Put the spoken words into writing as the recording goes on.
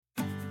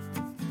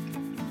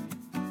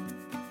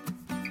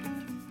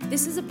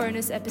This is a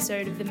bonus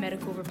episode of The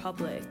Medical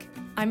Republic.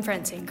 I'm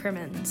Francine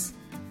Crimmins.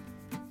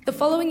 The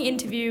following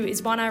interview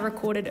is one I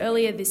recorded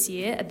earlier this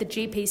year at the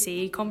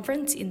GPCE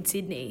conference in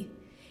Sydney.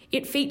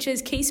 It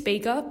features key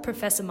speaker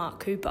Professor Mark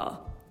Cooper.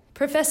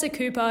 Professor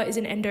Cooper is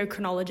an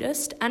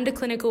endocrinologist and a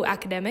clinical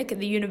academic at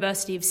the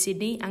University of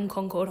Sydney and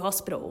Concord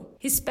Hospital.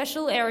 His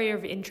special area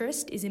of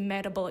interest is in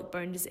metabolic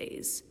bone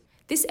disease.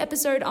 This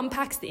episode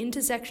unpacks the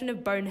intersection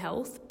of bone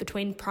health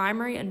between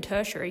primary and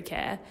tertiary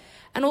care,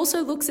 and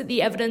also looks at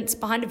the evidence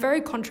behind a very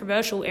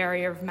controversial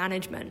area of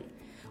management,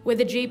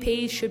 whether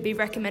GPs should be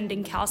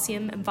recommending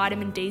calcium and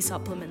vitamin D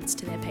supplements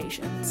to their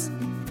patients.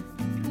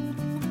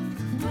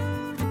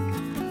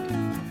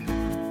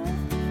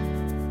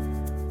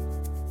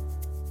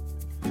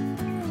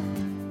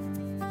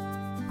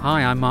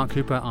 Hi, I'm Mark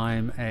Cooper.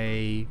 I'm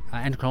an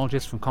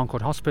endocrinologist from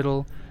Concord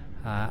Hospital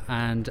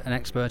and an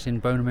expert in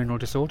bone and mineral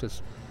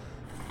disorders.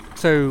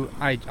 So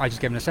I just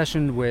gave a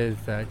session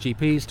with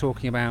GPs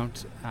talking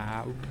about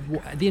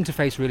the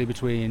interface really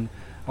between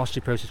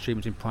osteoporosis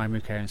treatment in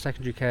primary care and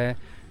secondary care,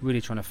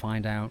 really trying to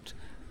find out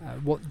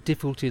what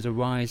difficulties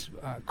arise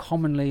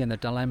commonly and the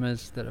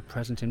dilemmas that are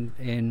present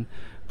in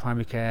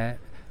primary care.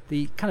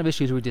 The kind of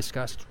issues we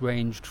discussed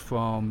ranged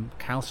from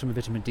calcium and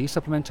vitamin D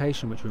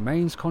supplementation, which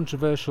remains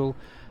controversial.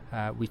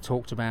 We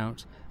talked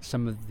about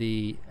some of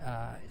the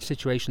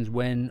situations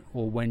when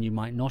you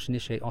might not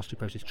initiate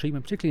osteoporosis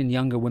treatment, particularly in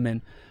younger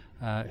women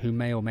who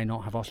may or may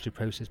not have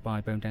osteoporosis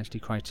by bone density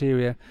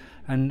criteria,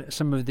 and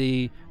some of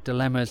the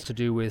dilemmas to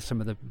do with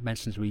some of the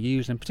medicines we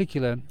use, in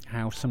particular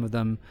how some of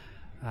them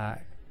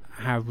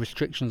have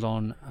restrictions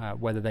on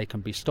whether they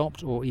can be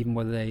stopped or even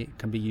whether they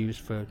can be used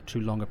for too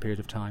long a period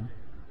of time.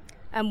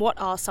 And what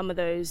are some of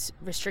those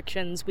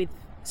restrictions with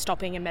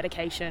stopping a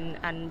medication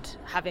and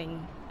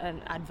having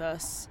an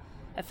adverse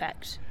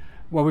effect?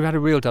 Well, we've had a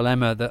real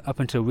dilemma that up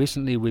until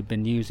recently we've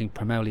been using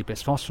primarily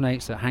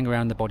bisphosphonates that hang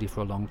around the body for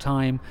a long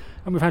time,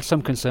 and we've had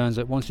some concerns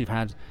that once you've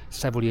had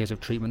several years of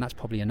treatment, that's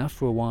probably enough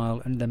for a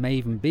while, and there may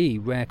even be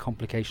rare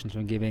complications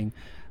from giving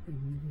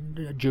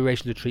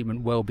durations of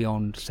treatment well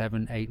beyond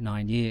 7, 8,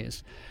 9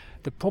 years.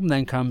 The problem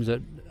then comes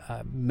that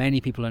many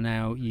people are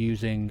now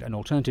using an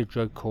alternative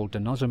drug called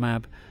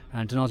denosumab,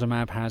 and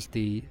denosumab has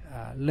the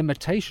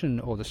limitation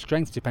or the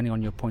strength, depending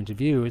on your point of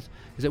view, is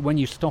that when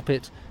you stop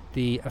it,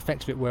 the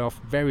effects of it wear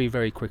off very,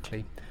 very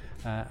quickly.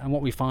 And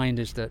what we find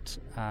is that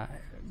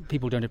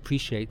people don't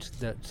appreciate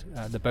that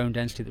the bone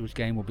density that was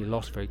gained will be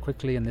lost very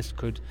quickly, and this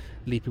could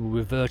lead people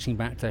reverting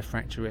back to their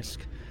fracture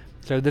risk.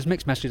 So there's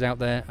mixed messages out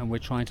there, and we're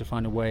trying to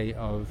find a way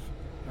of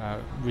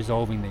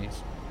resolving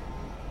these.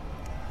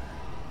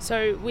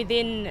 So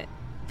within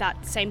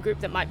that same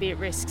group that might be at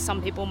risk,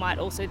 some people might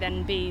also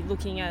then be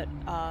looking at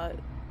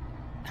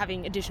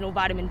having additional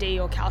vitamin D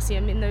or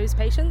calcium in those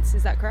patients.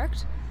 Is that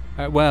correct?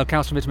 Well,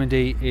 calcium vitamin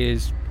D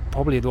is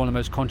probably one of the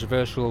most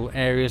controversial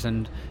areas,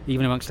 and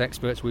even amongst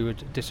experts we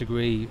would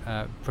disagree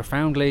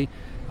profoundly.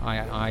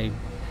 I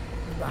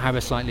have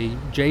a slightly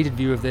jaded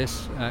view of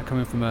this,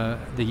 coming from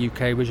the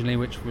UK originally,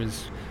 which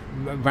was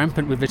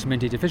rampant with vitamin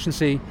D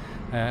deficiency.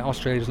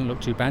 Australia doesn't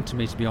look too bad to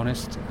me, to be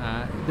honest.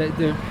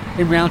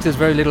 In reality, there's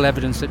very little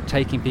evidence that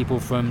taking people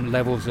from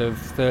levels of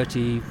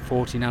 30,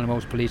 40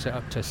 nanomoles per litre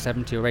up to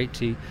 70 or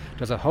 80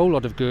 does a whole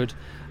lot of good.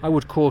 I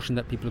would caution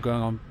that people are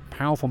going on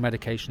powerful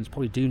medications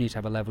probably do need to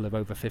have a level of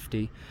over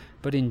 50,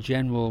 but in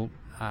general,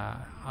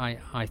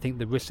 I think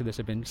the risks of this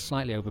have been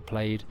slightly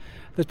overplayed.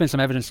 There's been some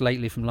evidence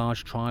lately from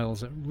large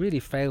trials that really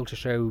fail to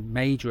show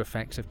major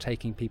effects of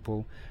taking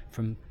people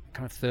from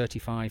kind of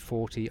 35,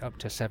 40 up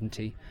to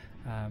 70,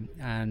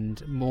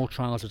 and more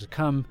trials are to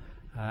come,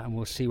 and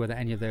we'll see whether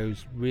any of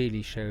those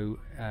really show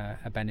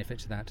a benefit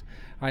to that.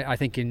 I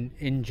think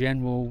in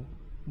general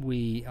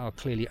we are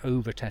clearly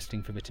over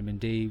testing for vitamin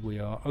D. We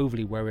are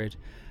overly worried,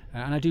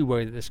 and I do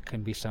worry that this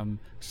can be some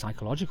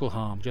psychological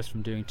harm just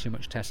from doing too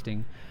much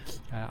testing.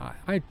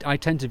 I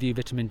tend to view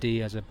vitamin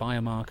D as a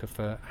biomarker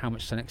for how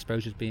much sun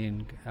exposure is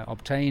being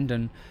obtained,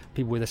 and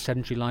people with a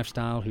sedentary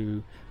lifestyle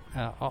who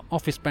are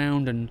office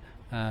bound and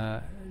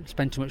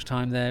spend too much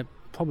time there,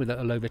 probably that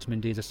a low vitamin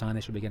D is a sign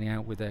they should be getting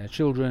out with their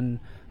children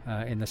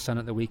in the sun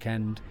at the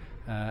weekend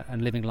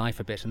and living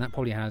life a bit, and that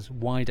probably has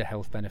wider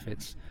health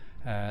benefits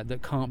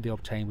that can't be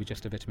obtained with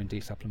just a vitamin D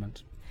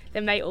supplement.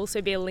 There may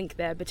also be a link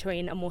there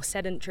between a more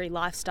sedentary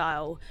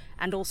lifestyle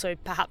and also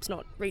perhaps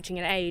not reaching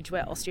an age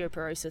where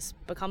osteoporosis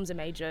becomes a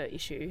major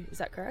issue. Is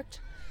that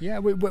correct? Yeah,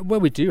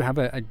 we do have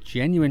a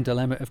genuine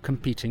dilemma of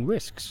competing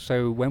risks.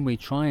 So when we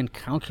try and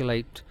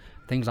calculate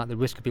things like the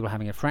risk of people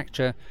having a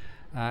fracture,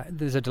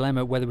 there's a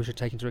dilemma whether we should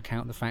take into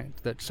account the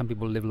fact that some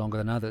people live longer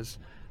than others.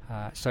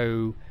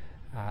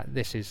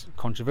 This is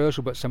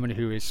controversial, but someone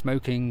who is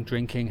smoking,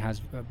 drinking,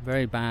 has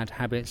very bad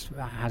habits,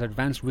 has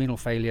advanced renal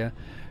failure,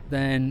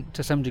 then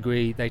to some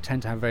degree they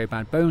tend to have very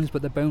bad bones,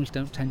 but the bones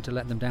don't tend to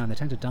let them down. They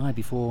tend to die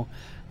before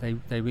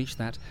they reach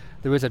that.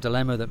 There is a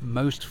dilemma that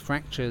most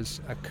fractures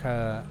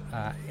occur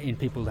in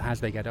people as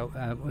they get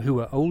who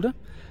are older,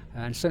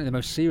 And certainly the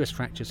most serious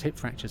fractures, hip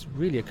fractures,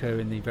 really occur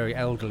in the very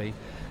elderly.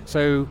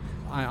 So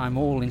I'm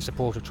all in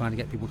support of trying to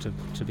get people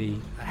to be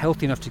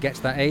healthy enough to get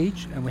to that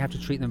age, and we have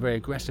to treat them very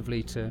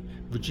aggressively to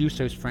reduce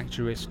those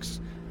fracture risks,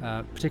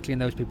 particularly in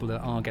those people that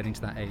are getting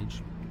to that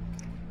age.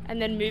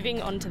 And then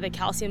moving on to the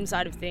calcium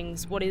side of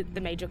things, what are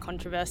the major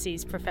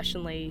controversies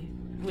professionally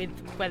with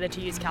whether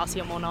to use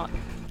calcium or not?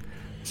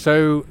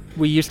 So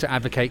we used to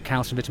advocate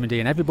calcium vitamin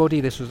D in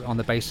everybody. This was on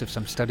the basis of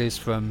some studies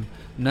from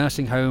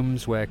nursing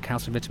homes where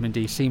calcium vitamin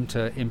D seemed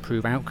to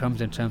improve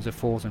outcomes in terms of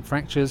falls and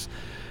fractures.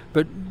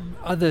 But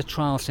other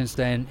trials since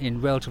then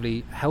in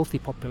relatively healthy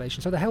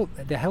populations, so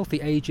the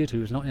healthy aged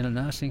who is not in a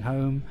nursing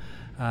home,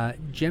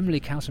 generally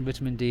calcium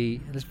vitamin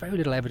D, there's very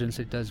little evidence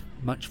it does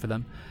much for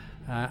them,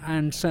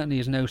 and certainly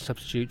is no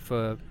substitute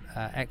for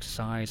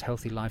exercise,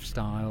 healthy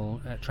lifestyle,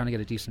 trying to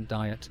get a decent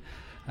diet.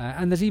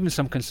 And there's even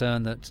some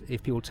concern that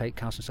if people take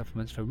calcium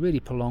supplements for really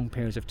prolonged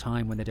periods of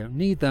time when they don't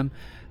need them,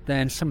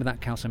 then some of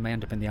that calcium may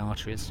end up in the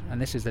arteries.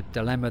 And this is the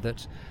dilemma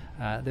that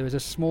there is a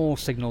small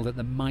signal that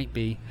there might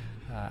be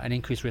an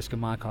increased risk of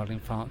myocardial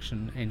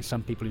infarction in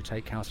some people who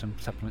take calcium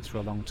supplements for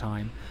a long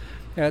time.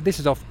 This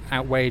is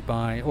outweighed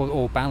by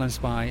or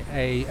balanced by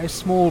a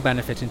small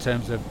benefit in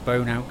terms of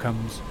bone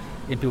outcomes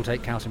in people who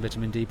take calcium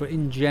vitamin D. But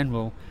in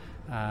general,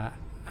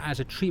 as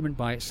a treatment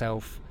by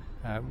itself,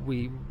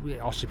 we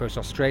Osteoporosis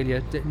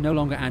Australia no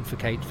longer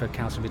advocate for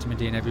calcium vitamin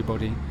D in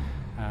everybody.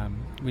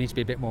 We need to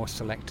be a bit more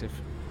selective.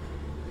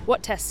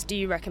 What tests do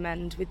you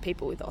recommend with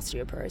people with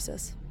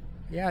osteoporosis?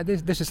 Yeah,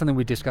 this is something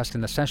we discussed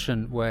in the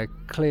session where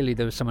clearly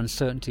there was some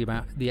uncertainty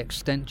about the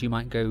extent you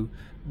might go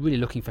really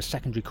looking for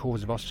secondary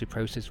causes of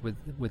osteoporosis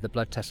with the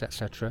blood tests,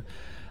 etc.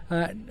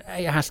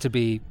 It has to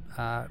be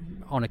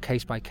on a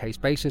case-by-case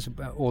basis,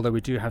 although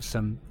we do have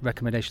some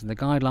recommendations in the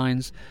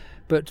guidelines.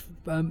 But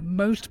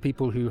most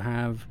people who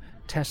have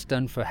tests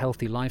done for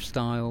healthy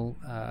lifestyle,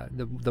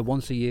 the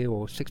once a year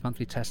or 6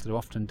 monthly tests that are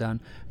often done,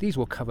 these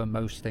will cover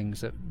most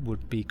things that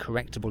would be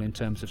correctable in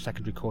terms of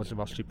secondary causes of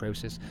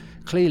osteoporosis.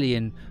 Clearly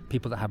in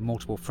people that have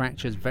multiple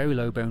fractures, very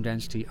low bone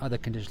density, other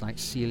conditions like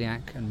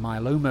celiac and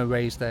myeloma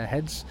raise their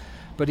heads.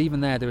 But even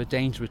there are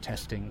dangers with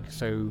testing.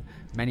 So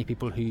many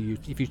people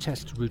if you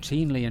test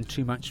routinely and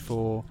too much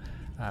for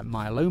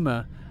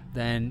myeloma,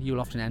 then you'll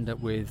often end up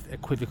with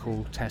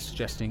equivocal tests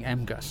suggesting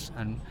MGUS,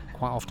 and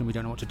quite often we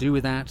don't know what to do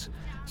with that.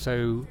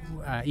 So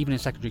even in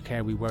secondary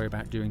care, we worry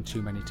about doing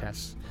too many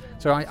tests.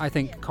 So I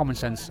think common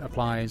sense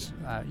applies.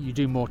 You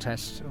do more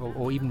tests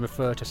or even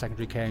refer to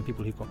secondary care in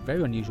people who've got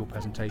very unusual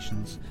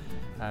presentations,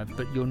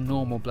 but your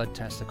normal blood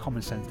tests, the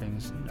common sense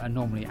things, are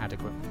normally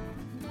adequate.